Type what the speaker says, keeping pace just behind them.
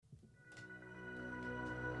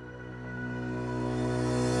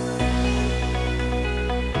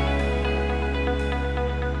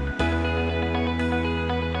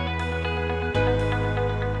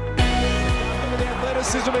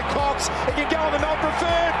system with Cox. He can go on the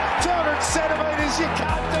non-preferred. 200 centimetres. You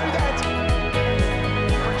can't do that.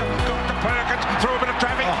 Got to Perkins through a bit of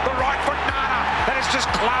traffic. The right foot, Nana. That is just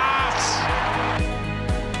class.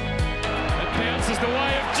 It bounces the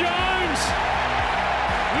way of Jones.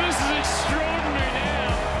 This is extraordinary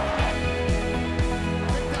now.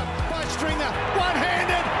 Picked up by Stringer.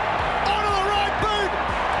 One-handed. Onto the right boot.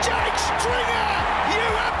 Jake Stringer. You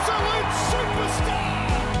absolute superstar.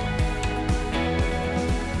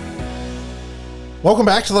 Welcome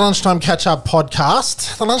back to the Lunchtime Catch Up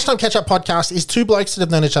podcast. The Lunchtime Catch Up podcast is two blokes that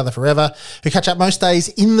have known each other forever who catch up most days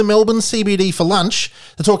in the Melbourne CBD for lunch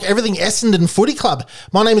to talk everything Essendon Footy Club.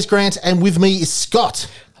 My name is Grant and with me is Scott.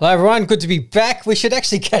 Hello everyone, good to be back. We should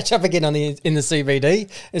actually catch up again in the CBD.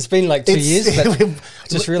 It's been like 2 years, but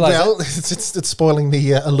just realised. Well, it's spoiling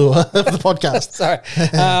the allure of the podcast. Sorry.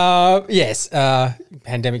 Yes,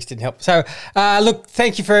 pandemics didn't help. So, look,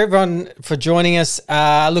 thank you for everyone for joining us.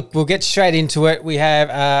 Look, we'll get straight into it. We have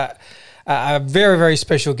a very, very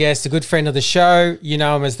special guest, a good friend of the show. You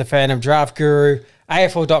know him as the Phantom Draft Guru,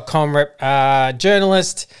 AFL.com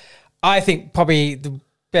journalist. I think probably the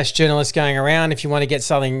best journalist going around if you want to get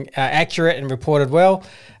something accurate and reported well.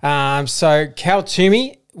 So, Cal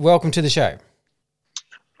Twomey, welcome to the show.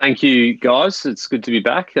 Thank you, guys. It's good to be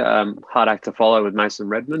back. Hard act to follow with Mason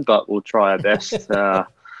Redmond, but we'll try our best today.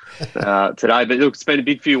 But look, it's been a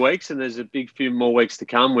big few weeks and there's a big few more weeks to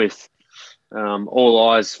come with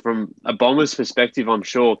all eyes from a Bombers perspective, I'm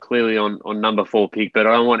sure, clearly on number 4 pick, but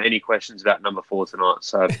I don't want any questions about number 4 tonight.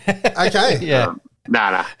 So, Okay. Yeah.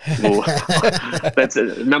 Nah. Well, that's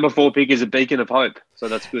number 4 pick is a beacon of hope, so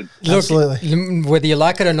that's good. Look, Absolutely. whether you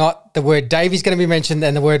like it or not, the word Davey's going to be mentioned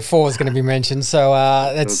and the word 4 is going to be mentioned. So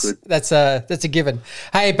that's a given.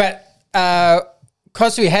 Hey, but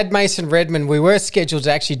because we had Mason Redmond, we were scheduled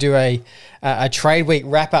to actually do a trade week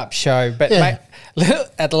wrap up show, but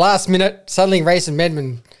at the last minute, suddenly Mason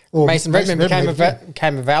Redmond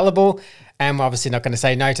became available, and we're obviously not going to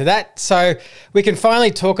say no to that. So we can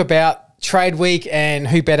finally talk about trade week and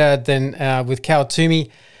who better than with Cal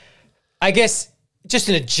Twomey. I guess just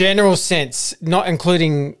in a general sense, not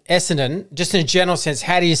including Essendon, just in a general sense,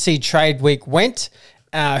 how do you see trade week went?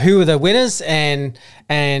 Who were the winners and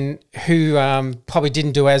who probably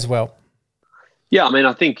didn't do as well? Yeah, I mean,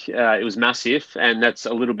 I think it was massive, and that's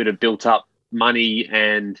a little bit of built up money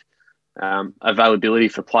and availability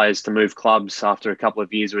for players to move clubs after a couple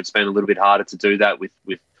of years where it's been a little bit harder to do that with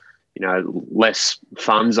less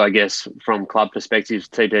funds, I guess, from club perspectives.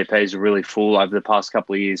 TPPs are really full over the past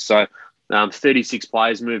couple of years. So 36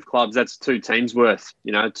 players move clubs. That's 2 teams worth,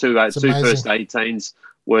 two first 18s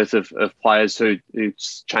worth of players who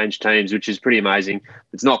changed teams, which is pretty amazing.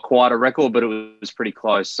 It's not quite a record, but it was pretty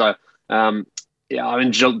close. So, I mean,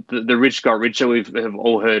 the rich got richer. We've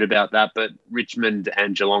all heard about that, but Richmond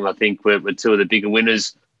and Geelong, I think, were 2 of the bigger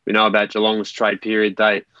winners. We know about Geelong's trade period.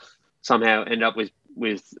 They somehow end up with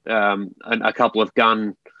a couple of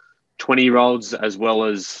gun 20-year-olds as well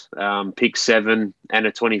as pick 7 and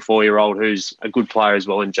a 24-year-old who's a good player as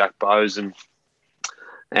well in Jack Bowes and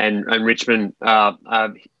Richmond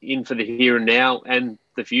in for the here and now and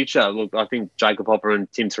the future. Look, I think Jacob Hopper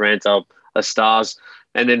and Tim Taranto are stars.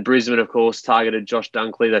 And then Brisbane, of course, targeted Josh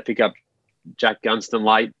Dunkley. They pick up Jack Gunston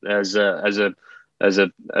late as a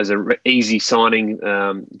easy signing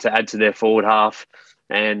to add to their forward half.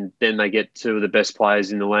 And then they get 2 of the best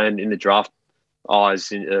players in the land in the draft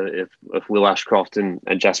eyes of Will Ashcroft and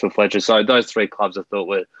Jasper Fletcher. So those 3 clubs I thought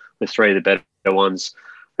were 3 of the better ones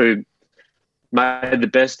who made the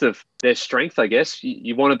best of their strength, I guess.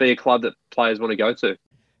 You want to be a club that players want to go to.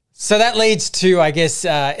 So that leads to, I guess,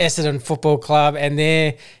 Essendon Football Club and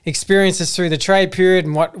their experiences through the trade period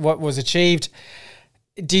and what was achieved.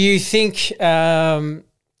 Do you think...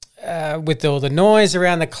 with all the noise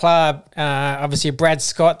around the club, obviously Brad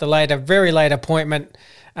Scott, very late appointment,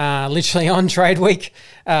 literally on trade week,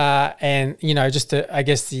 and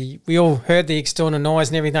we all heard the external noise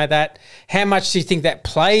and everything like that. How much do you think that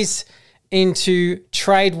plays into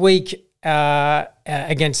trade week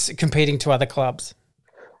against competing to other clubs?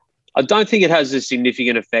 I don't think it has a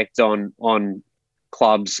significant effect on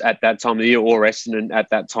clubs at that time of the year or Essendon at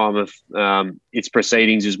that time of its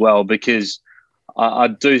proceedings as well, because I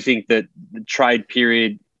do think that the trade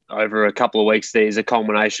period over a couple of weeks there is a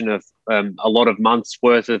culmination of a lot of months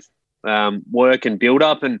worth of work and build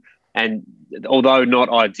up, and although not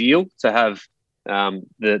ideal to have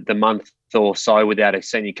the month or so without a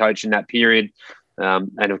senior coach in that period,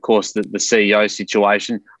 and of course the CEO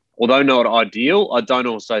situation, although not ideal, I don't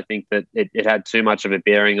also think that it had too much of a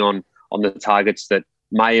bearing on the targets that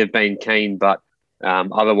may have been keen but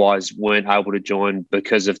otherwise weren't able to join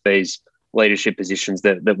because of these leadership positions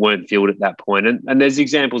that weren't filled at that point. And there's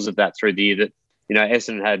examples of that through the year that,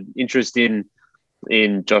 Essendon had interest in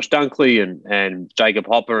Josh Dunkley and Jacob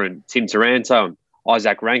Hopper and Tim Taranto and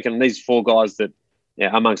Isaac Rankin. And these four guys that,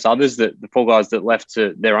 amongst others, the four guys that left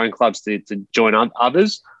to their own clubs to join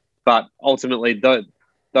others. But ultimately,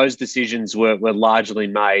 those decisions were largely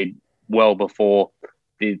made well before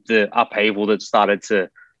the upheaval that started to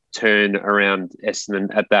turn around Essendon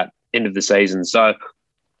at that end of the season. So,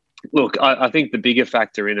 look, I think the bigger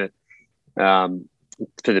factor in it,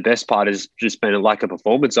 for the best part, has just been a lack of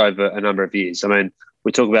performance over a number of years. I mean,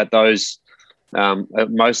 we talk about those,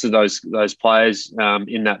 most of those players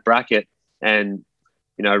in that bracket, and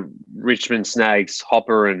Richmond snags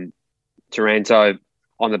Hopper and Taranto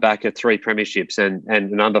on the back of 3 premierships and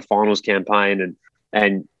an under finals campaign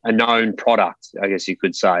and a known product, I guess you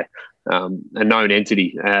could say, a known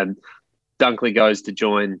entity. Dunkley goes to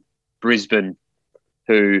join Brisbane,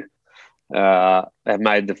 who have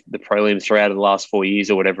made the prelims 3 out of the last 4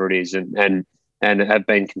 years or whatever it is, and have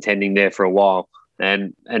been contending there for a while.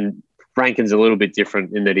 And Rankin's a little bit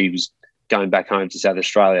different in that he was going back home to South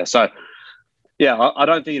Australia. So, yeah, I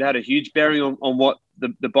don't think it had a huge bearing on what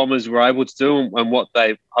the Bombers were able to do and what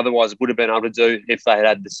they otherwise would have been able to do if they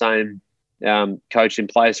had the same coach in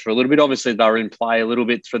place for a little bit. Obviously, they were in play a little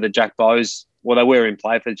bit for the Jack Bows. Well, they were in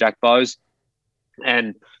play for the Jack Bows.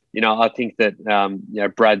 And, I think that,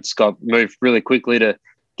 Brad Scott moved really quickly to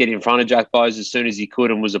get in front of Jack Bows as soon as he could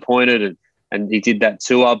and was appointed, and he did that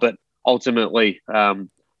tour. But ultimately,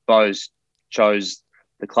 Bows chose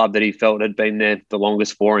the club that he felt had been there the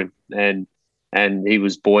longest for him. And he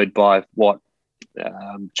was buoyed by what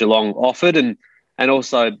Geelong offered. And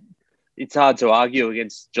also, it's hard to argue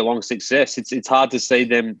against Geelong's success. It's hard to see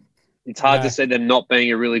them. It's hard to see them not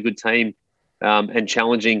being a really good team and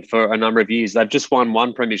challenging for a number of years. They've just won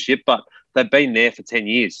 1 premiership, but they've been there for 10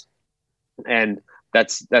 years, and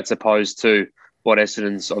that's opposed to what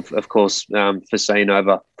Essendon's of course foreseen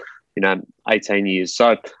over 18 years.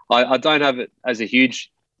 So I don't have it as a huge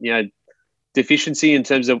deficiency in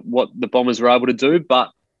terms of what the Bombers were able to do,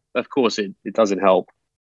 but of course it doesn't help.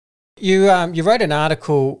 You wrote an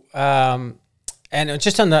article, and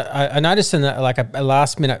just on I noticed in a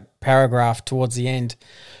last minute paragraph towards the end,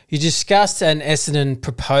 you discussed an Essendon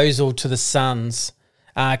proposal to the Suns.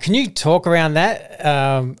 Can you talk around that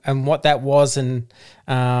and what that was and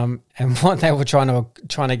what they were trying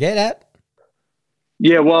to get at?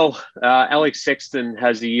 Yeah, well, Alex Sexton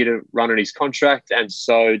has a year to run on his contract, and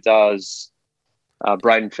so does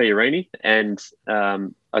Braden Fiorini. And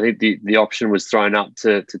I think the option was thrown up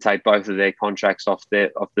to take both of their contracts off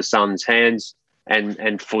the Suns' hands,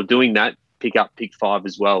 and for doing that, pick up pick 5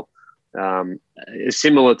 as well.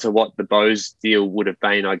 Similar to what the Bows deal would have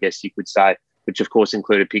been, I guess you could say, which of course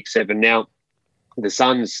included pick 7. Now, the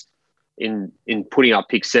Suns, in putting up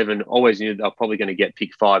pick 7, always knew they're probably going to get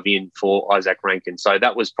pick 5 in for Isaac Rankin. So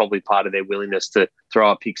that was probably part of their willingness to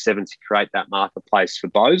throw up pick 7 to create that marketplace for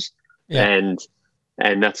Bows. Yeah.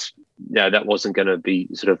 And that's that wasn't going to be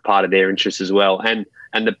sort of part of their interest as well. And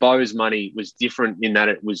the Bows money was different in that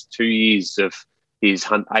it was 2 years of his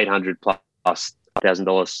 $800 plus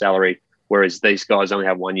 $1,000 salary, whereas these guys only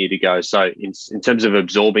have 1 year to go. So in terms of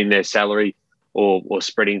absorbing their salary or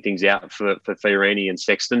spreading things out for Fiorini and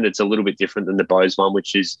Sexton, it's a little bit different than the Bows one,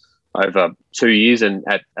 which is over 2 years and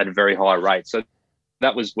at a very high rate. So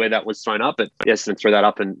that was where that was thrown up. But Essendon threw that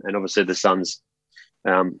up, and obviously the Suns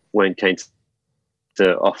weren't keen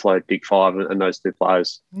to offload Big 5 and those 2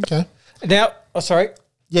 players. Okay. Now, sorry.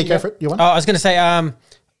 Yeah, go for it. You want? I was going to say,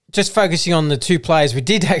 just focusing on the 2 players we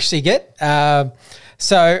did actually get.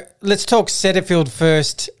 So let's talk Setterfield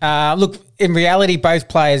first. Look, in reality, both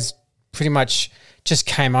players pretty much just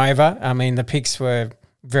came over. I mean, the picks were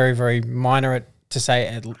very, very minor to say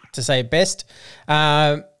it best.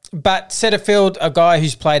 But Setterfield, a guy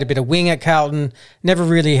who's played a bit of wing at Carlton, never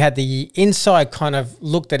really had the inside kind of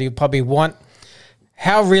look that he'd probably want.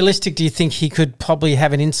 How realistic do you think he could probably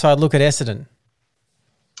have an inside look at Essendon?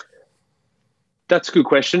 That's a good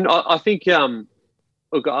question. I think,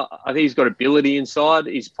 look, I think he's got ability inside.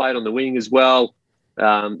 He's played on the wing as well.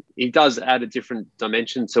 He does add a different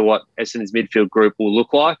dimension to what Essendon's midfield group will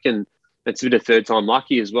look like, and it's a bit of third time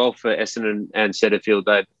lucky as well for Essendon and Setterfield.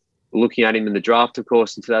 They were looking at him in the draft, of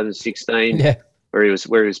course, in 2016, where he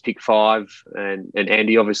was pick 5, and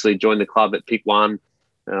Andy obviously joined the club at pick 1.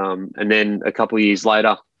 And then a couple of years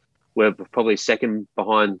later, we're probably second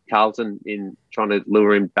behind Carlton in trying to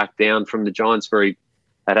lure him back down from the Giants, where he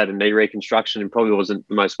had a knee reconstruction and probably wasn't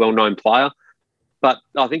the most well-known player. But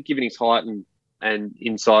I think given his height and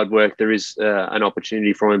inside work, there is an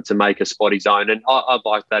opportunity for him to make a spot his own. And I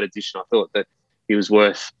like that addition. I thought that he was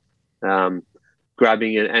worth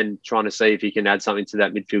grabbing and trying to see if he can add something to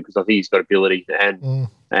that midfield, because I think he's got ability.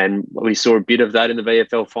 And we saw a bit of that in the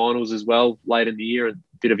VFL finals as well late in the year, and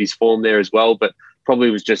a bit of his form there as well. But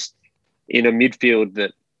probably was just in a midfield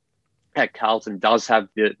that at Carlton does have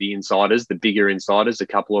the insiders, the bigger insiders, a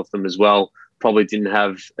couple of them as well, probably didn't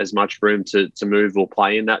have as much room to move or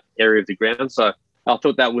play in that area of the ground. So I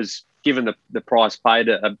thought that was, given the price paid,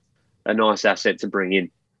 a nice asset to bring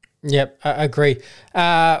in. Yep, I agree.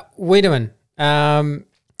 Wiedemann, look,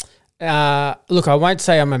 I won't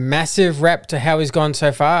say I'm a massive rep to how he's gone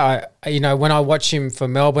so far. When I watch him for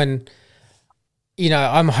Melbourne,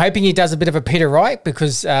 I'm hoping he does a bit of a Peter Wright,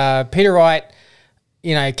 because Peter Wright,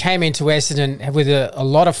 came into Essendon with a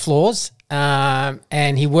lot of flaws,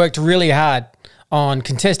 and he worked really hard on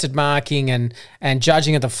contested marking and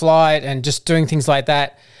judging of the flight and just doing things like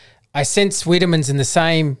that. I sense Wiedemann's in the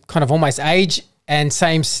same kind of almost age and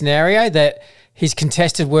same scenario, that his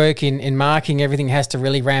contested work in marking, everything has to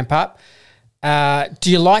really ramp up.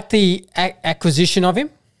 Do you like the acquisition of him?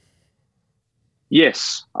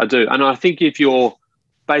 Yes, I do. And I think if you're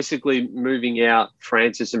basically moving out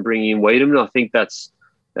Francis and bringing in Wiedemann, I think that's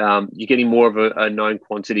you're getting more of a known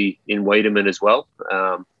quantity in Wiedemann as well,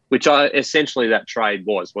 which essentially that trade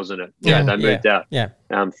wasn't it? Yeah, they moved out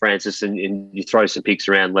Francis and you throw some picks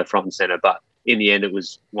around left, right and centre, but in the end it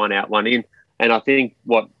was one out, one in. And I think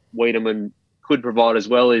what Wiedemann could provide as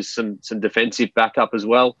well is some defensive backup as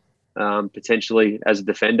well, potentially as a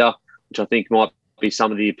defender, which I think might be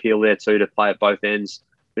some of the appeal there too, to play at both ends.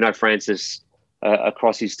 Francis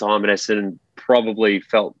across his time at Essendon probably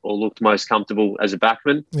felt or looked most comfortable as a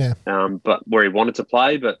backman, but where he wanted to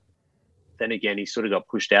play. But then again, he sort of got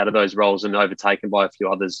pushed out of those roles and overtaken by a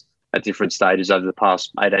few others at different stages over the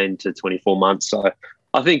past 18 to 24 months. So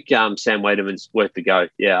I think Sam Wiedemann's worth the go.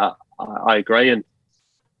 Yeah, I agree. And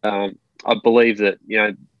I believe that,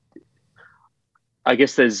 I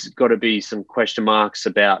guess there's got to be some question marks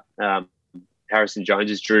about Harrison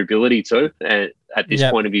Jones's durability too at this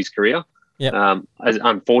point of his career.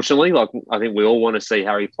 Unfortunately, I think we all want to see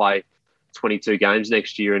Harry play 22 games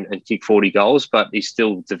next year and kick 40 goals, but he's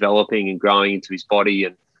still developing and growing into his body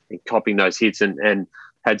and copping those hits and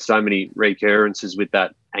had so many recurrences with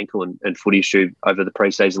that ankle and foot issue over the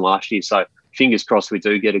preseason last year. So fingers crossed we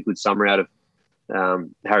do get a good summer out of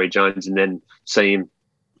Harry Jones and then see him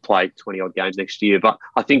play 20-odd games next year. But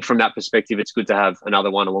I think from that perspective, it's good to have another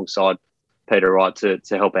one alongside Peter Wright to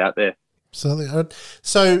help out there. Absolutely.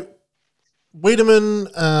 So Wiedemann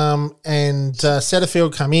and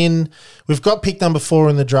Setterfield come in. We've got pick number 4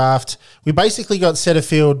 in the draft. We basically got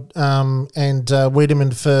Setterfield and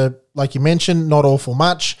Wiedemann for, like you mentioned, not awful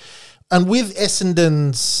much. And with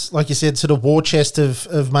Essendon's, like you said, sort of war chest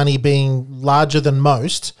of money being larger than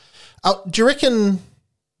most, do you reckon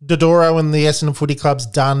Dodoro and the Essendon Footy Club's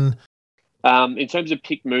done? In terms of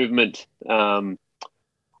pick movement, I'm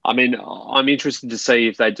interested to see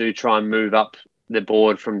if they do try and move up the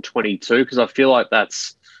board from 22, because I feel like and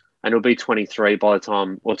it'll be 23 by the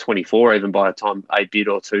time, or 24 even by the time a bid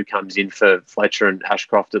or two comes in for Fletcher and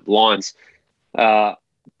Ashcroft at the Lions.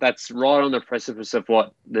 That's right on the precipice of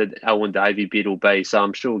what the Alwyn Davey bid will be, so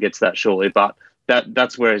I'm sure we'll get to that shortly, but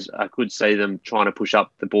that's where I could see them trying to push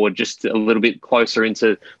up the board just a little bit closer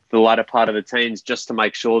into the latter part of the teens, just to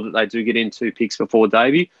make sure that they do get in 2 picks before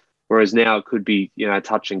Davey, whereas now it could be,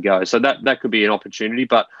 touch and go. So that could be an opportunity,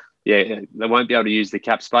 but yeah, they won't be able to use the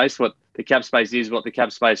cap space. What the cap space is, what the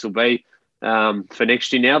cap space will be for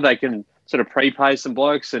next year now. They can sort of prepay some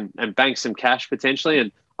blokes and bank some cash potentially,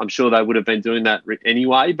 and I'm sure they would have been doing that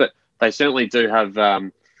anyway, but they certainly do have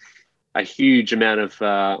a huge amount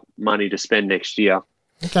of money to spend next year.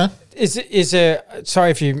 Okay. Is there,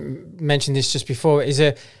 sorry if you mentioned this just before, is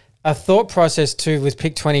there a thought process too with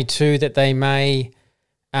pick 22 that they may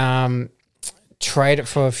trade it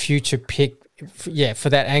for a future pick,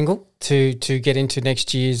 for that angle to get into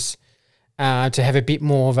next year's, to have a bit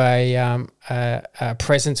more of a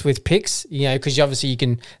presence with picks, because obviously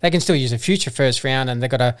they can still use a future first round, and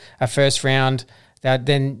they've got a first round that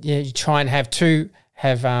then you try and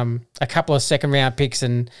have a couple of second round picks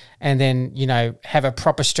and then, have a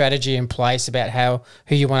proper strategy in place about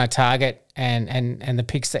who you want to target and the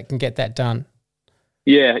picks that can get that done.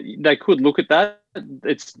 Yeah, they could look at that.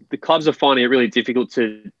 The clubs are finding it really difficult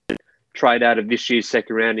to trade out of this year's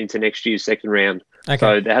second round into next year's second round. Okay.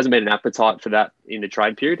 So there hasn't been an appetite for that in the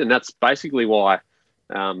trade period, and that's basically why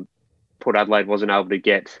Port Adelaide wasn't able to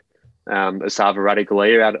get Asava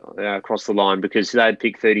Radicale out across the line, because they had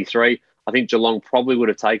pick 33. I think Geelong probably would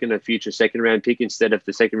have taken a future second round pick instead of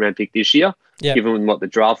the second round pick this year, given what the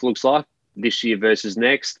draft looks like this year versus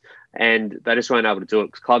next, and they just weren't able to do it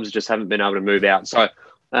because clubs just haven't been able to move out. So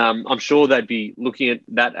I'm sure they'd be looking at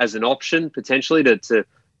that as an option potentially to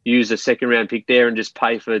use a second round pick there and just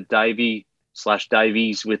pay for Davies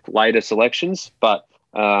with later selections. But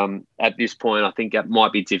at this point, I think that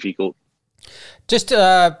might be difficult. Just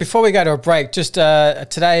before we go to a break, just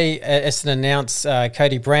today Essendon announced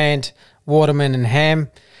Cody Brand, Waterman and Ham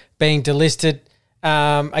being delisted.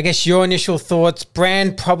 I guess your initial thoughts,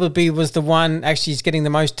 Brand probably was the one actually is getting the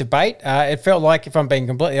most debate. It felt like, if I'm being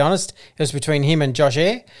completely honest, it was between him and Josh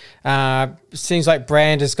Eyre. Seems like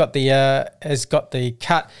Brand has got the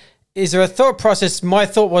cut. Is there a thought process? My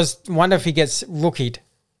thought was, wonder if he gets rookied.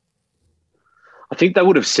 I think they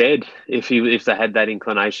would have said if they had that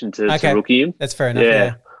inclination to rookie him. That's fair enough.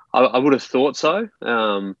 Yeah. I would have thought so.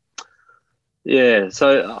 So,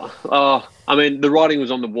 I mean, the writing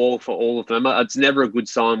was on the wall for all of them. It's never a good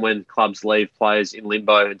sign when clubs leave players in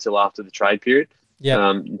limbo until after the trade period. Yeah.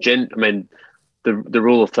 I mean, the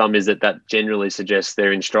rule of thumb is that generally suggests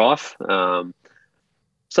they're in strife.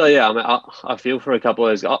 So, yeah, I mean, I feel for a couple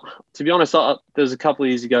of those. To be honest, there was a couple of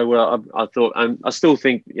years ago where I thought, I still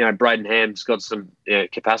think, Braden Ham's got some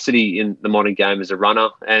capacity in the modern game as a runner.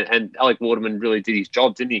 And Alec Waterman really did his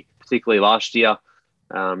job, didn't he? Particularly last year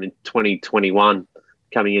in 2021,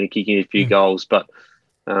 coming in and kicking a few goals. But,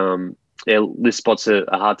 list spots are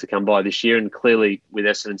hard to come by this year. And clearly with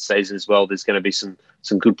Essendon's season as well, there's going to be some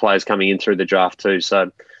good players coming in through the draft too. So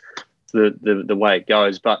the way it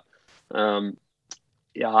goes. But,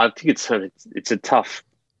 I think it's a tough.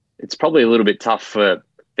 It's probably a little bit tough for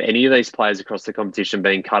any of these players across the competition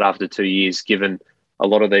being cut after 2 years, given a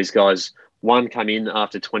lot of these guys, one, come in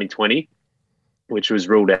after 2020, which was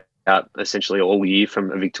ruled out essentially all year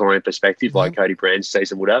from a Victorian perspective, like Cody Brand's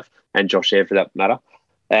season would have, and Josh Eyre for that matter.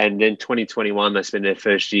 And then 2021, they spent their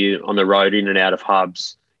first year on the road, in and out of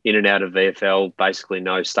hubs, in and out of VFL, basically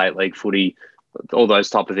no state league footy, all those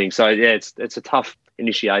type of things. So, yeah, it's a tough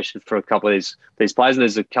initiation for a couple of these players. And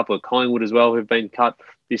there's a couple of Collingwood as well who've been cut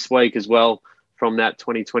this week as well from that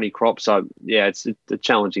 2020 crop. So, yeah, it's a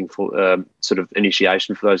challenging sort of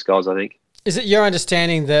initiation for those guys, I think. Is it your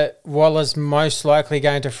understanding that Waller's most likely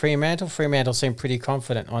going to Fremantle? Fremantle seem pretty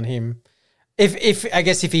confident on him. If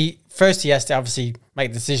he has to obviously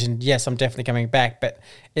make the decision, yes, I'm definitely coming back, but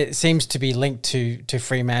it seems to be linked to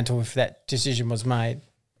Fremantle if that decision was made.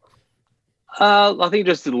 I think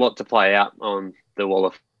just a lot to play out on the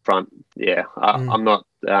Waller front. Yeah, I'm not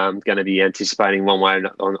going to be anticipating one way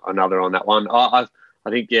or another on that one. I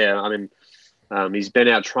think, yeah, I mean, he's been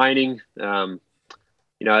out training.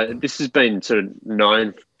 This has been sort of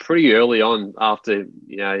known pretty early on after,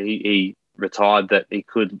 he retired that he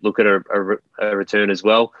could look at a return as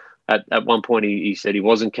well. At one point, he said he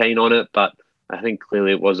wasn't keen on it, but I think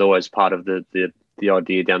clearly it was always part of the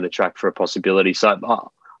idea down the track for a possibility.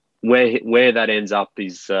 So where that ends up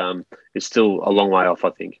is still a long way off,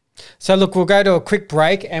 I think. So, look, we'll go to a quick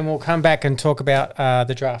break and we'll come back and talk about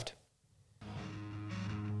the draft.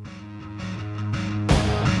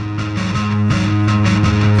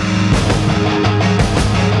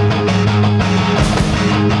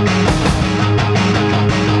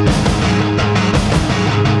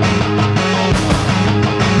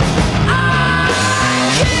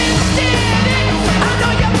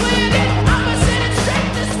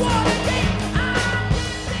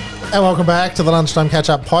 And welcome back to the Lunchtime Catch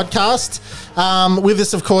Up podcast. With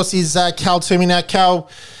us, of course, is Cal Twomey. Now, Cal,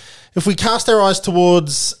 if we cast our eyes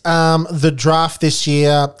towards the draft this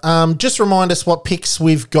year, just remind us what picks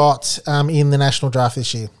we've got in the national draft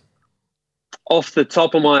this year. Off the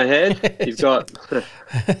top of my head, you've got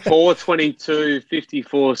 4, 22,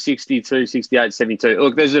 54, 62, 68, 72.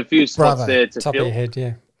 Look, there's a few spots there to top fill. Of your head,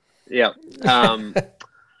 yeah. Yeah.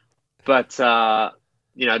 But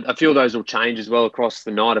a few of those will change as well across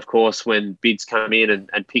the night, of course, when bids come in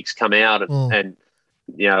and picks come out and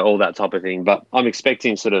all that type of thing. But I'm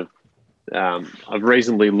expecting sort of a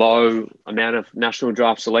reasonably low amount of national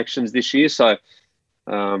draft selections this year. So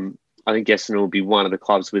I think Essendon will be one of the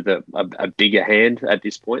clubs with a bigger hand at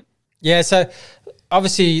this point. Yeah, so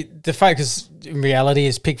obviously the focus in reality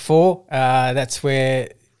is pick 4. That's where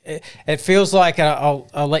it feels like,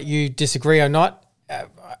 I'll let you disagree or not,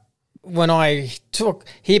 when I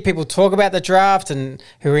hear people talk about the draft and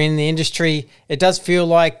who are in the industry, it does feel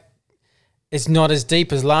like it's not as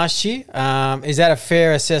deep as last year. Is that a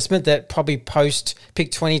fair assessment that probably post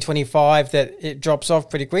pick 2025 that it drops off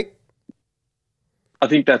pretty quick? I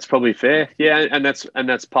think that's probably fair. Yeah, and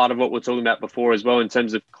that's part of what we're talking about before as well in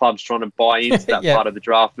terms of clubs trying to buy into that part of the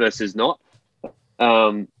draft versus not.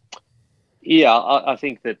 I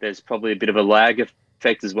think that there's probably a bit of a lag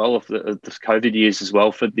effect as well of the COVID years as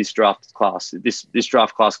well for this draft class. This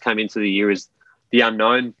draft class came into the year as the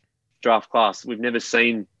unknown draft class. We've never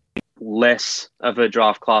seen less of a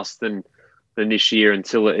draft class than this year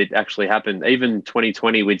until it actually happened. Even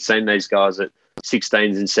 2020, we'd seen these guys at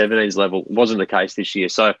 16s and 17s level. It wasn't the case this year.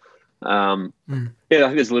 So, I think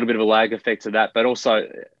there's a little bit of a lag effect to that. But also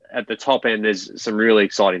at the top end, there's some really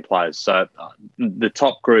exciting players. So the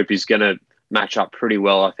top group is going to match up pretty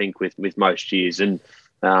well, I think, with most years. And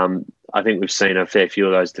I think we've seen a fair few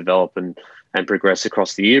of those develop and progress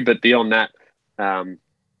across the year. But beyond that,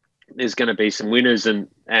 there's going to be some winners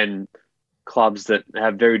and clubs that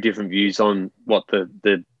have very different views on what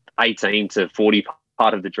the 18 to 40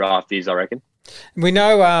 part of the draft is, I reckon. We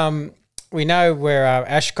know where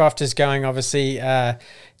Ashcroft is going, obviously.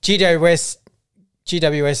 GWS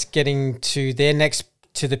getting to their next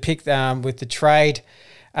to the pick with the trade.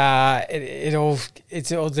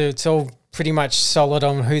 It's all pretty much solid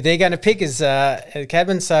on who they're going to pick as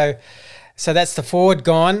Cadman. So that's the forward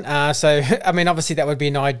gone. So I mean, obviously that would be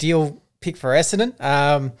an ideal pick for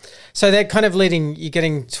Essendon. So they're kind of leading. You're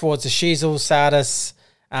getting towards the Sheasel, Sardis,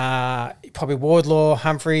 probably Wardlaw,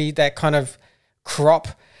 Humphrey, that kind of crop.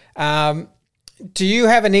 Do you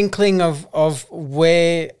have an inkling of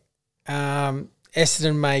where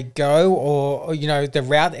Essendon may go, or the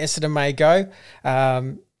route Essendon may go?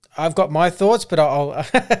 I've got my thoughts, but I'll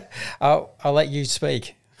let you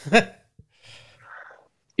speak.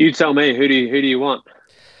 You tell me. Who do you want?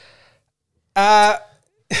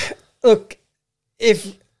 Look,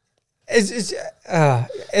 if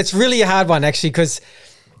it's really a hard one actually, because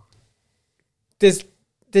there's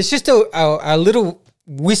just a little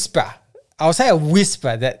whisper. I'll say a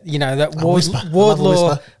whisper that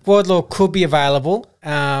Wardlaw could be available.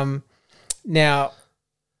 Now,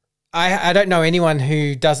 I don't know anyone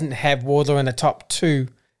who doesn't have Wardlaw in the top two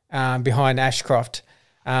behind Ashcroft.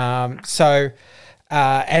 He's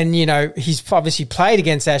obviously played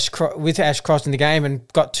against Ashcroft in the game and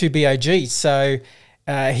got 2 BOGs. So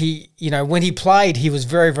when he played, he was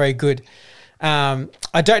very, very good. I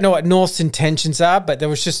don't know what North's intentions are, but there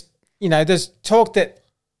was just, there's talk that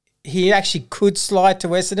he actually could slide to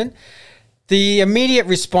Essendon. The immediate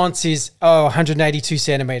response is, 182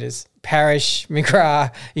 centimetres. Parrish,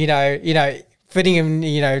 McGrath, fitting him,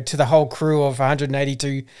 to the whole crew of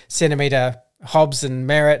 182 centimetre Hobbs and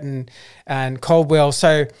Merritt and Caldwell.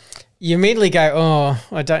 So you immediately go,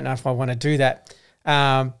 I don't know if I want to do that.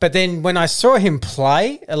 But then when I saw him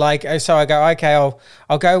play, so I go, okay,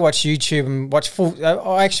 I'll go watch YouTube and watch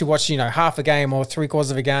I'll actually watch, half a game or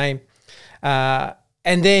 3/4 of a game.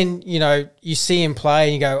 And then, you see him play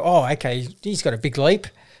and you go, okay, he's got a big leap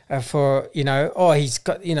he's got,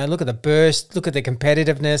 look at the burst, look at the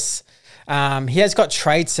competitiveness. He has got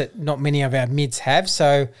traits that not many of our mids have.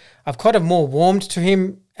 So I've kind of more warmed to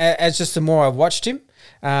him as just the more I've watched him.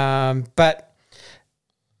 But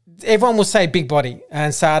everyone will say big body,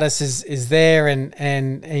 and Sardis is there.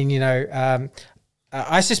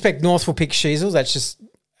 I suspect North will pick Sheasel. That's just,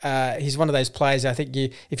 he's one of those players. I think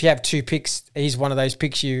if you have 2 picks, he's one of those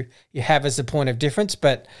picks you have as a point of difference.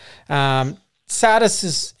 But Sardis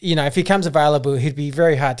is, if he comes available, he'd be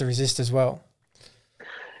very hard to resist as well.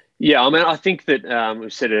 Yeah, I mean, I think that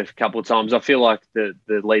we've said it a couple of times. I feel like the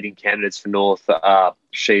leading candidates for North are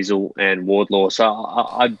Sheasel and Wardlaw. So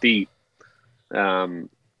I'd be, I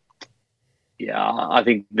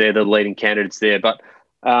think they're the leading candidates there. But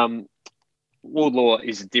Wardlaw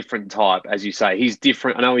is a different type, as you say. He's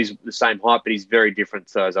different. I know he's the same height, but he's very different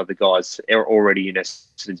to those other guys already in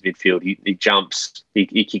Essendon's midfield. He jumps, he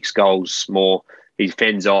kicks goals more, he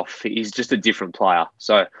fends off. He's just a different player.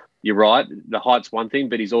 So you're right, the height's one thing,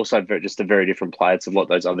 but he's also just a very different player to what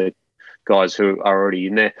those other guys who are already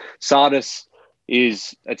in there. Sardis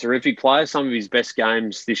is a terrific player. Some of his best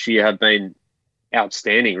games this year have been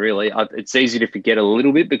outstanding, really. It's easy to forget a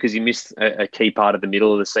little bit because he missed a key part of the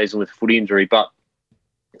middle of the season with a foot injury, but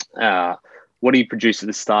what he produced at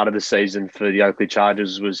the start of the season for the Oakley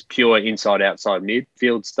Chargers was pure inside-outside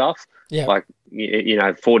midfield stuff. Yeah.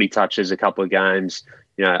 40 touches a couple of games,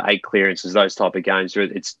 8 clearances, those type of games.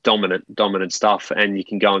 It's dominant stuff, and you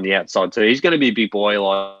can go on the outside too. He's going to be a big boy,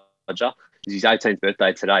 Elijah. It's his 18th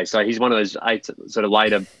birthday today, so he's one of those 8 sort of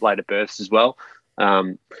later births as well.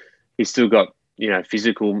 He's still got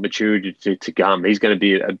physical maturity to come. He's going to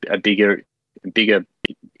be a bigger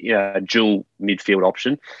dual midfield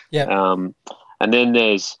option. Yeah. And then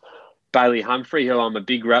there's Bailey Humphrey, who I'm a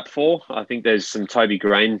big rap for. I think there's some Toby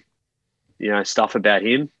Green, stuff about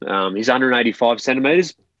him. He's 185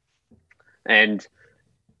 centimetres and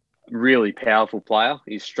really powerful player.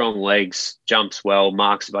 He's strong legs, jumps well,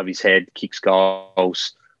 marks above his head, kicks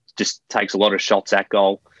goals, just takes a lot of shots at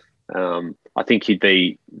goal. I think he'd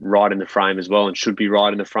be right in the frame as well and should be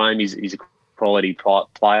right in the frame. He's a quality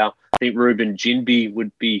player. I think Ruben Jinbi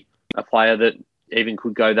would be a player that even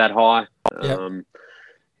could go that high. Yep.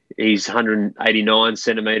 He's 189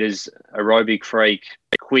 centimetres, aerobic freak,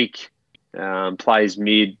 quick, plays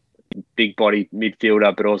mid, big body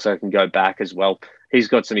midfielder, but also can go back as well. He's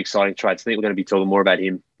got some exciting traits. I think we're going to be talking more about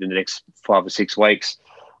him in the next 5 or 6 weeks.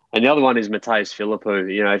 And the other one is Mateus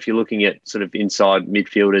Philippou. You know, if you're looking at sort of inside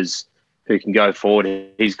midfielders who can go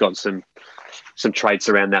forward, he's got some traits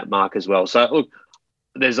around that mark as well. So, look,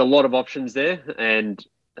 there's a lot of options there, and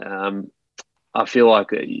I feel like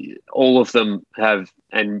all of them have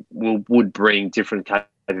and would bring different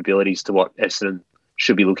capabilities to what Essendon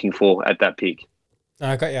should be looking for at that pick.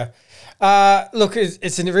 I got you. Look,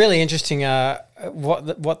 it's really interesting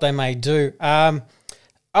what they may do.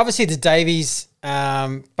 Obviously, the Davies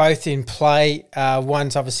both in play.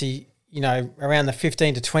 One's obviously, around the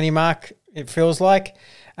 15 to 20 mark, it feels like.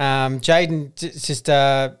 Jaden just,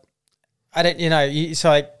 so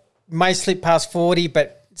like may slip past 40,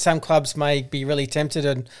 but some clubs may be really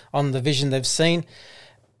tempted on the vision they've seen.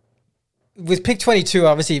 With pick 22,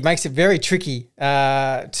 obviously, it makes it very tricky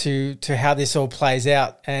to how this all plays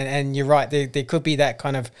out. And you're right, there could be that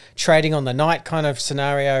kind of trading on the night kind of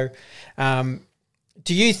scenario.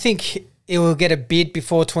 Do you think it will get a bid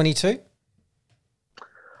before 22? I think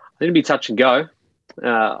it'd be touch and go.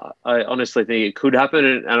 I honestly think it could happen,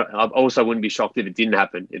 and I also wouldn't be shocked if it didn't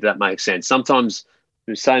happen, if that makes sense. Sometimes,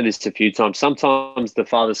 we've saying this a few times, sometimes the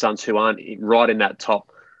father-sons who aren't right in that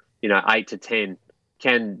top, 8 to 10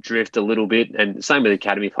 can drift a little bit, and same with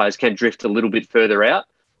academy players, can drift a little bit further out.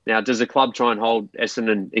 Now, does the club try and hold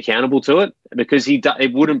Essendon accountable to it? Because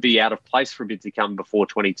it wouldn't be out of place for a bid to come before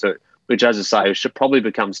 22, which, as I say, it probably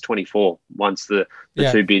becomes 24 once the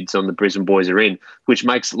two bids on the Brisbane boys are in, which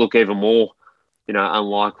makes it look even more,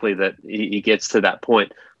 unlikely that he gets to that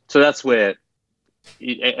point. So that's where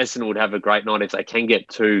Essendon would have a great night if they can get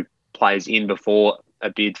 2 players in before a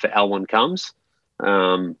bid for Alwyn comes.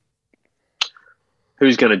 Who's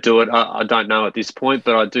going to do it? I don't know at this point,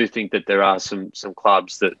 but I do think that there are some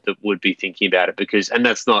clubs that would be thinking about it and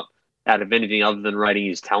that's not out of anything other than rating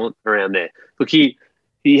his talent around there. Look, he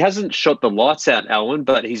hasn't shot the lights out, Alwyn,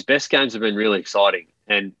 but his best games have been really exciting.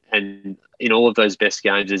 And in all of those best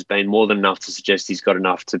games, there's been more than enough to suggest he's got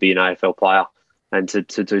enough to be an AFL player and to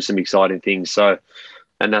do some exciting things. So,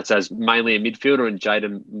 and that's as mainly a midfielder, and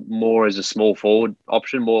Jaden more as a small forward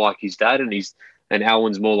option, more like his dad, and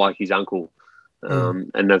Alwyn's more like his uncle.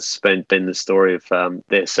 And that's been the story of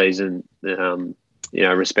their season,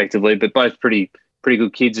 respectively. But both pretty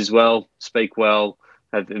good kids as well, speak well,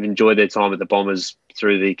 have enjoyed their time at the Bombers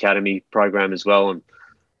through the academy program as well, and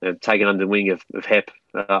have taken under the wing of Hep,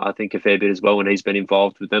 I think, a fair bit as well when he's been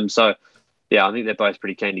involved with them. So, yeah, I think they're both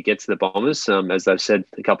pretty keen to get to the Bombers, as they've said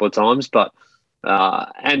a couple of times. But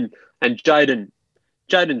and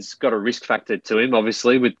Jaden's got a risk factor to him,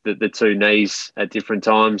 obviously, with the 2 knees at different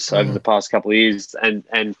times over the past couple of years,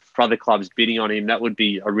 and for other clubs bidding on him, that would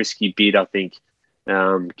be a risky bid, I think,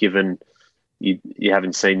 given you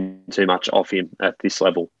haven't seen too much off him at this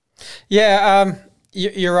level. Yeah,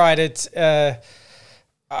 you're right. It's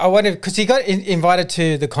I wonder, because he got invited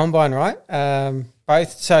to the Combine, right?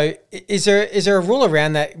 Both. So is there a rule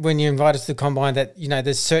around that when you're invited to the Combine that,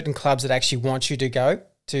 there's certain clubs that actually want you to go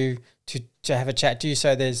to have a chat to you?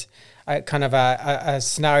 So there's a kind of a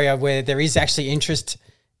scenario where there is actually interest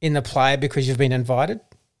in the player because you've been invited?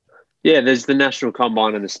 Yeah, there's the National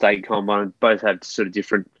Combine and the State Combine. Both have sort of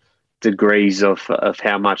different degrees of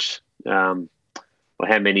how much or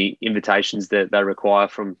how many invitations that they require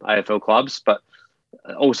from AFL clubs. But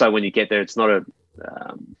also when you get there, it's not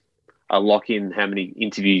a lock-in how many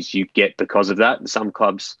interviews you get because of that. Some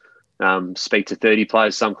clubs speak to 30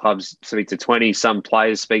 players, some clubs speak to 20, some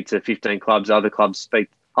players speak to 15 clubs, other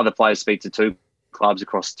players speak to 2 clubs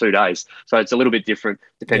across 2 days. So it's a little bit different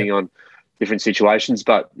depending on different situations.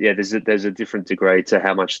 But yeah, there's a different degree to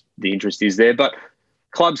how much the interest is there. But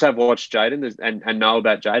clubs have watched Jaden and know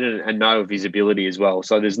about Jaden and know of his ability as well.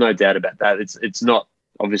 So there's no doubt about that. It's not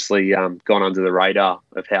obviously gone under the radar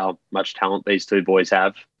of how much talent these 2 boys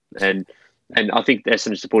have. And I think the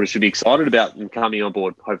Essendon supporters should be excited about them coming on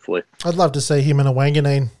board, hopefully. I'd love to see him and a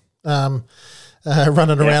Wanganeen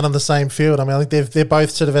running around on the same field. I mean, I think they're both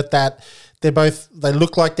sort of at that. They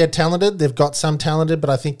look like they're talented. They've got some talented, but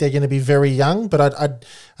I think they're going to be very young. But I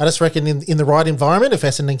just reckon in the right environment, if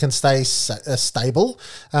Essendon can stay stable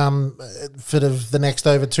for the next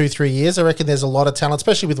over 2-3 years, I reckon there's a lot of talent,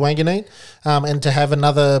 especially with Wanganeen, and to have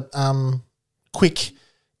another quick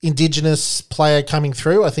Indigenous player coming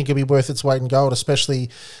through, I think it'll be worth its weight in gold, especially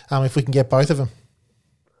if we can get both of them.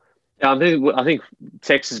 Yeah, I think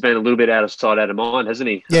Tex has been a little bit out of sight, out of mind, hasn't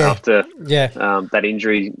he? Yeah. After that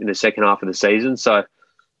injury in the second half of the season. So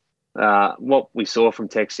what we saw from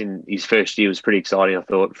Tex in his first year was pretty exciting, I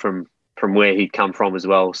thought, from where he'd come from as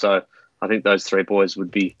well. So I think those three boys would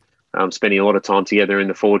be spending a lot of time together in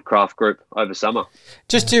the forward craft group over summer.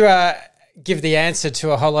 Just to give the answer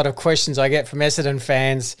to a whole lot of questions I get from Essendon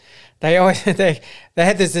fans, they always they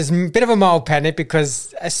had this bit of a mild panic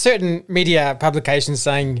because a certain media publication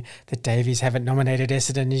saying that Davies haven't nominated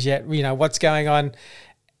Essendon as yet. You know, what's going on?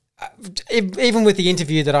 Even with the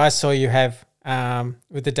interview that I saw you have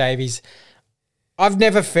with the Davies, I've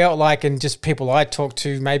never felt like, and just people I talk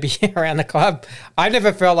to maybe around the club, I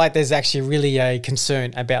never felt like there's actually really a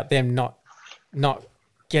concern about them not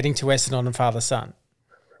getting to Essendon and father-son.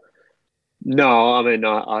 No, I mean,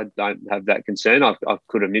 I don't have that concern. I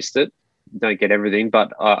could have missed it. Don't get everything,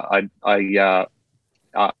 but I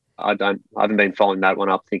haven't been following that one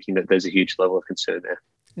up, thinking that there's a huge level of concern there.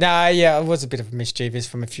 No, yeah, it was a bit of a mischievous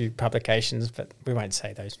from a few publications, but we won't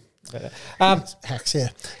say those. Hacks, yeah.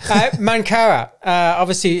 Mankara,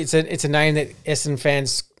 obviously, it's a name that Essendon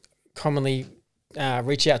fans commonly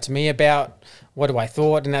reach out to me about. What do I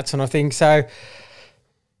thought and that sort of thing. So,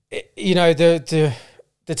 you know, the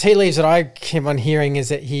tea leaves that I came on hearing is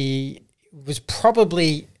that he was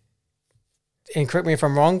probably, and correct me if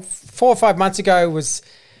I'm wrong, 4 or 5 months ago was,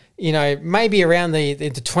 you know, maybe around the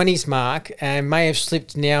 20s mark and may have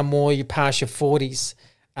slipped now more you past your 40s,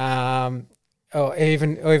 or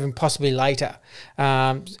even possibly later.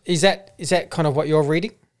 Is that kind of what you're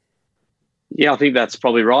reading? Yeah, I think that's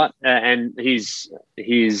probably right. And his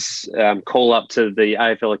call up to the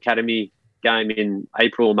AFL Academy game in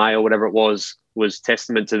April or May or whatever it was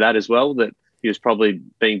testament to that as well, that he was probably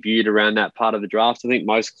being viewed around that part of the draft. I think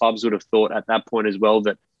most clubs would have thought at that point as well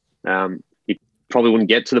that he probably wouldn't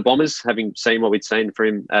get to the Bombers, having seen what we'd seen for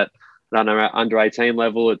him at under 18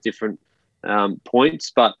 level at different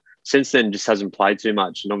points. But since then, just hasn't played too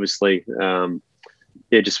much. And obviously,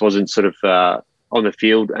 just wasn't sort of on the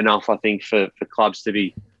field enough, I think, for clubs to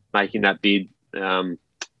be making that bid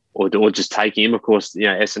or just taking him. Of course, you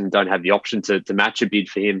know, Essendon don't have the option to match a bid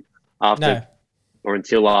for him or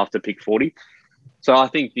until after pick 40. So I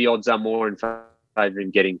think the odds are more in favour of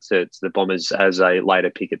him getting to the Bombers as a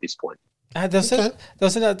later pick at this point. There's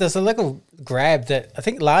a little grab that I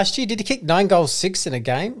think last year, did he kick 9 goals, 6 in a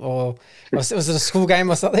game, or was it a school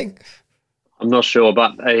game or something? I'm not sure,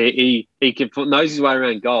 but he knows his way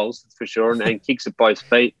around goals for sure, and kicks at both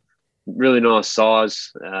feet. Really nice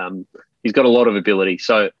size. He's got a lot of ability.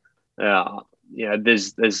 So,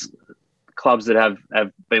 there's clubs that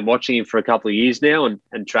have been watching him for a couple of years now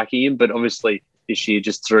and tracking him, but obviously this year,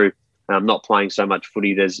 just through not playing so much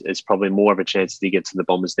footy, there's probably more of a chance that he gets to the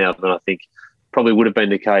Bombers now than I think probably would have been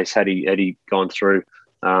the case had he gone through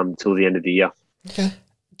till the end of the year. Okay.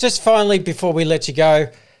 Just finally, before we let you go,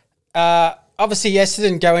 obviously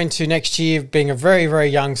Essendon go into next year being a very, very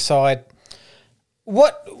young side.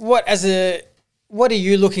 What are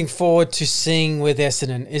you looking forward to seeing with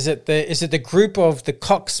Essendon? Is it the group of the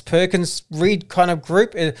Cox, Perkins, Reid kind of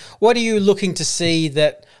group? What are you looking to see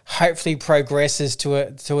that hopefully progresses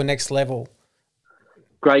to a next level?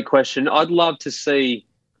 Great question. I'd love to see,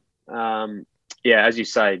 as you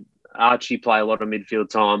say, Archie play a lot of midfield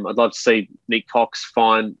time. I'd love to see Nick Cox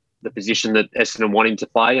find the position that Essendon want him to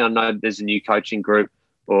play. I know there's a new coaching group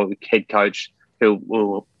or head coach who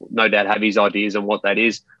will no doubt have his ideas on what that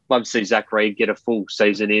is. Love to see Zach Reid get a full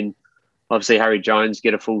season in. Love to see Harry Jones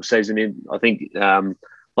get a full season in. I think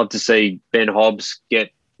love to see Ben Hobbs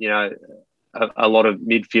get, a lot of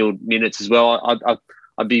midfield minutes as well.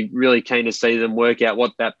 I'd be really keen to see them work out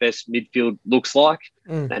what that best midfield looks like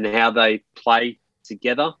and how they play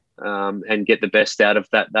together and get the best out of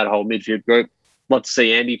that whole midfield group. Love to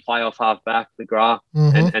see Andy play off half-back, McGrath,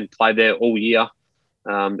 and play there all year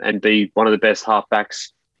and be one of the best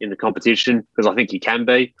half-backs in the competition, because I think he can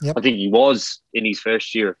be. Yep. I think he was in his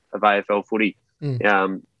first year of AFL footy.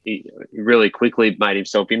 He really quickly made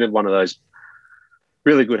himself into one of those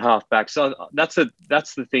really good halfbacks. So that's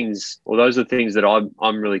the things, or those are the things that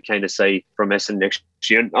I'm really keen to see from Essendon next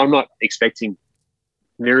year. I'm not expecting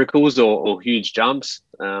miracles or huge jumps.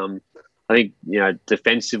 I think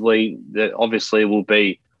defensively, there obviously will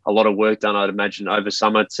be a lot of work done, I'd imagine, over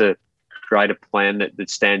summer to create a plan that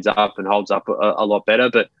stands up and holds up a lot better.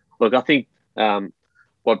 But look, I think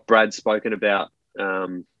what Brad's spoken about,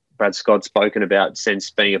 Brad Scott's spoken about since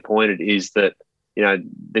being appointed, is that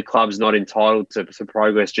the club's not entitled to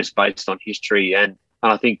progress just based on history, and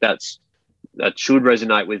I think that should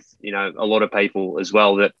resonate with a lot of people as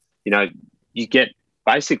well. That you get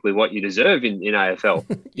basically what you deserve in AFL.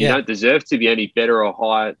 You don't deserve to be any better or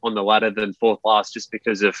higher on the ladder than fourth last just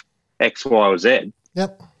because of X, Y, or Z.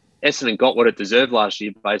 Yep. Essendon got what it deserved last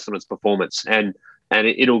year based on its performance, and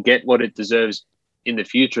it'll get what it deserves in the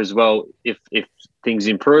future as well if things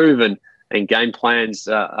improve and game plans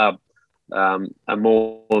are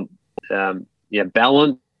more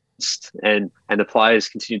balanced and the players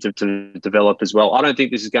continue to develop as well. I don't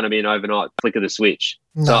think this is going to be an overnight flick of the switch.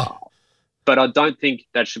 No. So, but I don't think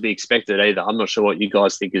that should be expected either. I'm not sure what you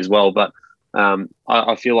guys think as well, but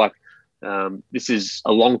I feel like this is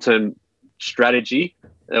a long-term strategy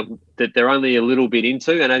that they're only a little bit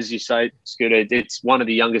into. And as you say, Scooter, it's one of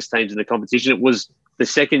the youngest teams in the competition. It was the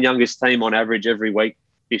second youngest team on average every week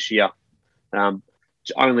this year,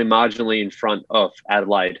 only marginally in front of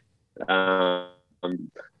Adelaide.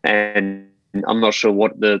 And I'm not sure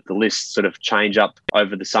what the list sort of change up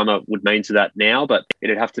over the summer would mean to that now, but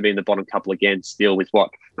it'd have to be in the bottom couple again still with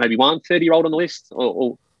maybe one 30-year-old on the list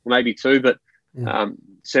or maybe two, but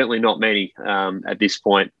certainly not many at this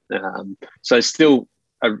point. So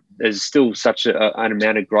there's still such an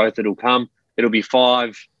amount of growth that'll come. It'll be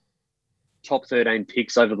 5 top 13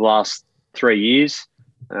 picks over the last 3 years.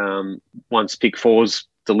 Once pick 4's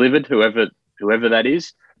delivered, whoever that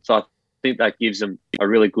is. So I think that gives them a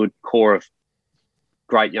really good core of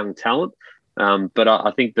great young talent. But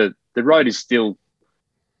I think that the road is still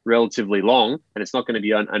relatively long, and it's not going to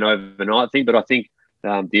be an overnight thing. But I think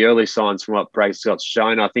the early signs from what Brad Scott's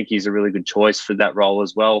shown, I think he's a really good choice for that role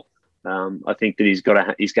as well. I think that he's going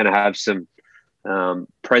to have some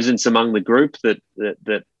presence among the group that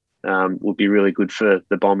will be really good for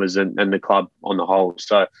the Bombers and the club on the whole.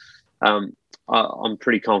 So I'm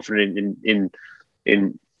pretty confident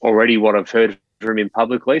in already what I've heard from him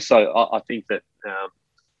publicly. So I think that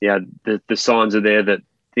the signs are there that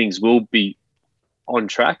things will be on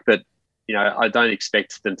track, but I don't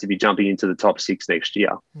expect them to be jumping into the top 6 next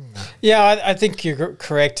year. Yeah, I think you're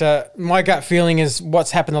correct. My gut feeling is what's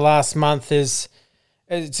happened the last month is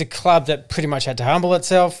it's a club that pretty much had to humble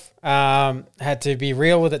itself, had to be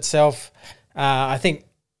real with itself. I think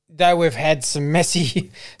though we've had some messy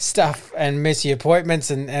stuff and messy appointments,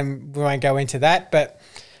 and we won't go into that, but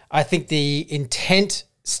I think the intent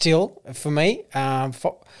still, for me,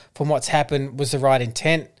 from what's happened, was the right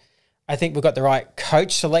intent. I think we've got the right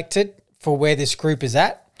coach selected for where this group is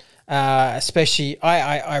at. Especially,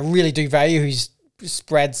 I really do value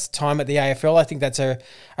Brad's time at the AFL. I think that's a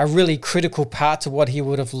really critical part to what he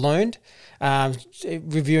would have learned,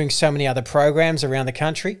 reviewing so many other programs around the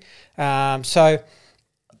country. So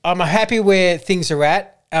I'm happy where things are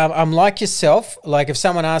at. I'm like yourself. Like if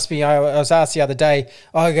someone asked me, I was asked the other day,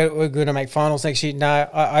 we're going to make finals next year. No,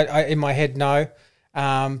 I in my head, no.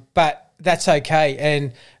 But that's okay.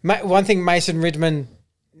 And one thing Mason Ridman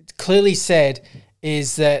clearly said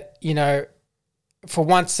is that, for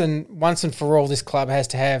once and for all, this club has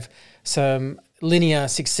to have some linear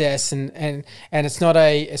success, and it's not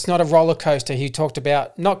a roller coaster. He talked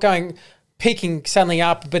about not peaking suddenly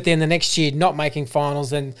up, but then the next year not making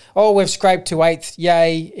finals, and we've scraped to 8th,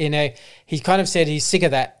 yay. He kind of said he's sick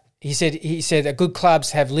of that. He said that good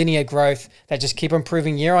clubs have linear growth. They just keep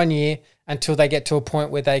improving year on year until they get to a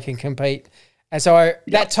point where they can compete. And so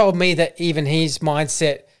that told me that even his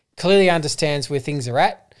mindset clearly understands where things are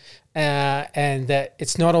at, and that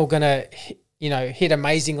it's not all going to, hit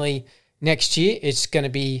amazingly next year. It's going to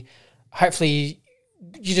be hopefully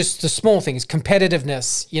just the small things,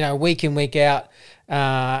 competitiveness, week in, week out,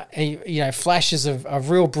 flashes of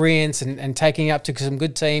real brilliance and taking up to some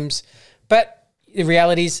good teams. But the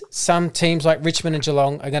reality is some teams like Richmond and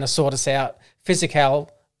Geelong are going to sort us out.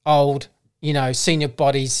 Physical, old, senior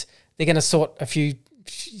bodies, they're going to sort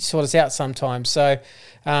us out sometimes. So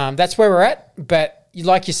that's where we're at. But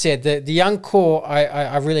like you said, the young core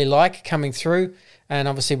I really like coming through, and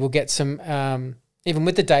obviously we'll get some even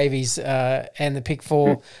with the Davies and the pick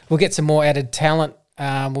 4, we'll get some more added talent.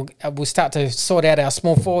 We'll start to sort out our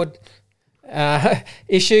small forward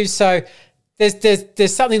issues. So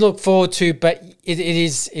there's something to look forward to, but it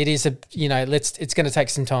is it's going to take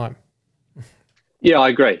some time. Yeah, I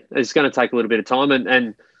agree. It's going to take a little bit of time,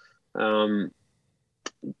 and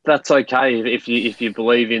that's okay if you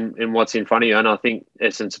believe in what's in front of you. And I think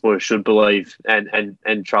Essendon supporters should believe and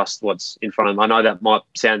trust what's in front of them. I know that might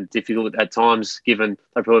sound difficult at times, given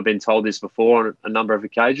they've probably been told this before on a number of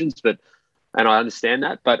occasions, and I understand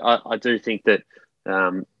that. But I do think that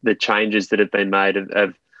the changes that have been made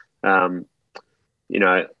have on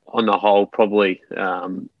the whole, probably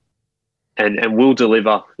and will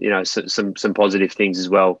deliver, some positive things as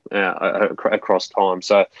well across time.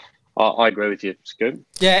 So I agree with you, Scoop.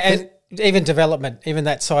 Yeah, and even development, even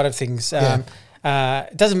that side of things.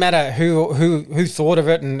 It doesn't matter who thought of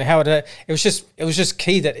it and how it was just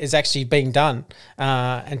key that it's actually being done,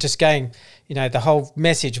 and just going, the whole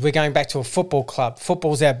message, we're going back to a football club.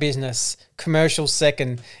 Football's our business, commercial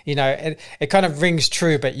second, it kind of rings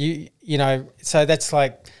true, but so that's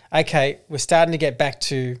like, okay, we're starting to get back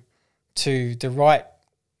to the right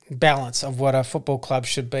balance of what a football club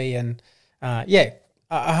should be. And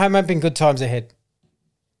I'm hoping good times ahead.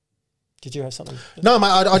 Did you have something? No, mate,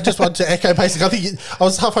 I just wanted to echo basically. I think I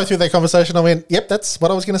was halfway through that conversation. I went, yep, that's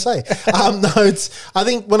what I was going to say. I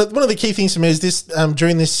think one of the key things for me is this,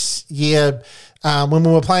 during this year, when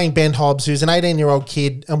we were playing Ben Hobbs, who's an 18-year-old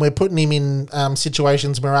kid, and we're putting him in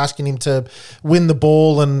situations where we're asking him to win the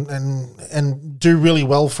ball and do really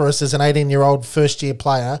well for us as an 18-year-old first-year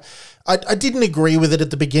player. I didn't agree with it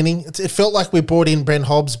at the beginning. It felt like we brought in Ben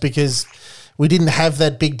Hobbs because we didn't have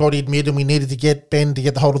that big-bodied mid and we needed to get Ben to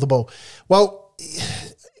get the hold of the ball. Well,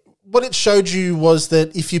 what it showed you was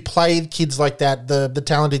that if you play kids like that, the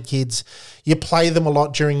talented kids, you play them a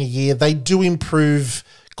lot during a year, they do improve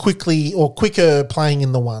quickly or quicker playing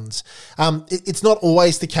in the ones. It's not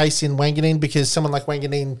always the case in Wanganeen, because someone like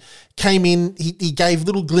Wanganeen came in, he gave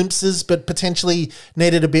little glimpses but potentially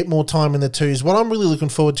needed a bit more time in the twos. What I'm really looking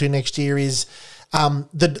forward to next year is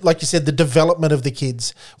like you said, the development of the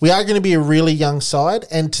kids. We are going to be a really young side,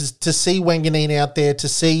 and to see Wanganeen out there, to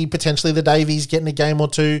see potentially the Davies getting a game or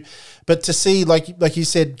two, but to see, like you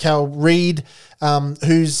said, Cal Reid,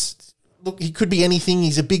 who's, look, he could be anything.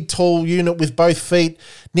 He's a big, tall unit with both feet.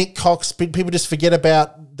 Nick Cox, people just forget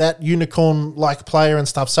about that unicorn-like player and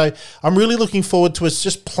stuff. So I'm really looking forward to us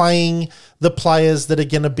just playing the players that are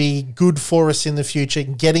going to be good for us in the future,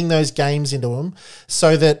 getting those games into them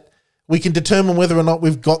so that we can determine whether or not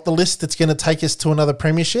we've got the list that's going to take us to another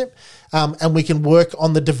premiership, and we can work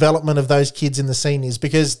on the development of those kids in the seniors,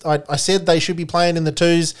 because I said they should be playing in the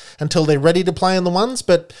twos until they're ready to play in the ones,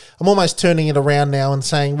 but I'm almost turning it around now and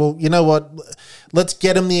saying, well, you know what, let's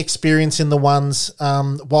get them the experience in the ones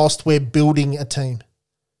whilst we're building a team.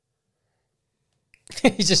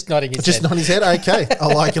 He's just nodding his head. Just nodding his head? Okay. I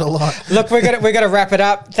like it a lot. Look, we're gonna wrap it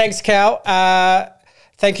up. Thanks, Cal.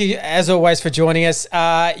 Thank you, as always, for joining us.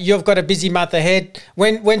 You've got a busy month ahead.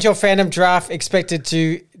 When's your Phantom draft expected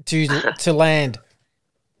to land?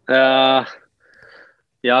 I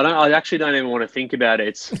actually don't even want to think about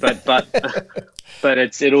it. But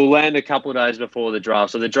it'll land a couple of days before the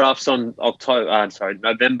draft. So the draft's on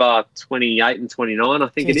November 28 and 29, I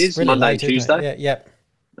think it is, really Monday and Tuesday. Yeah.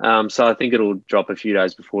 So I think it'll drop a few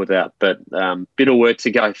days before that, but bit of work to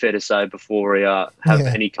go, fair to say, before we have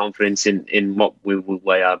any confidence in what we will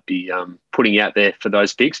be putting out there for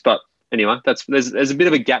those picks. But anyway, there's a bit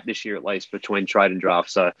of a gap this year at least between trade and draft,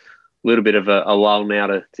 so a little bit of a lull now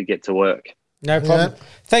to get to work. No problem. Yeah.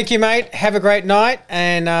 Thank you, mate. Have a great night,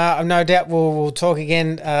 and no doubt we'll talk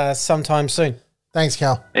again sometime soon. Thanks,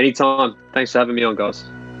 Cal. Anytime. Thanks for having me on, guys.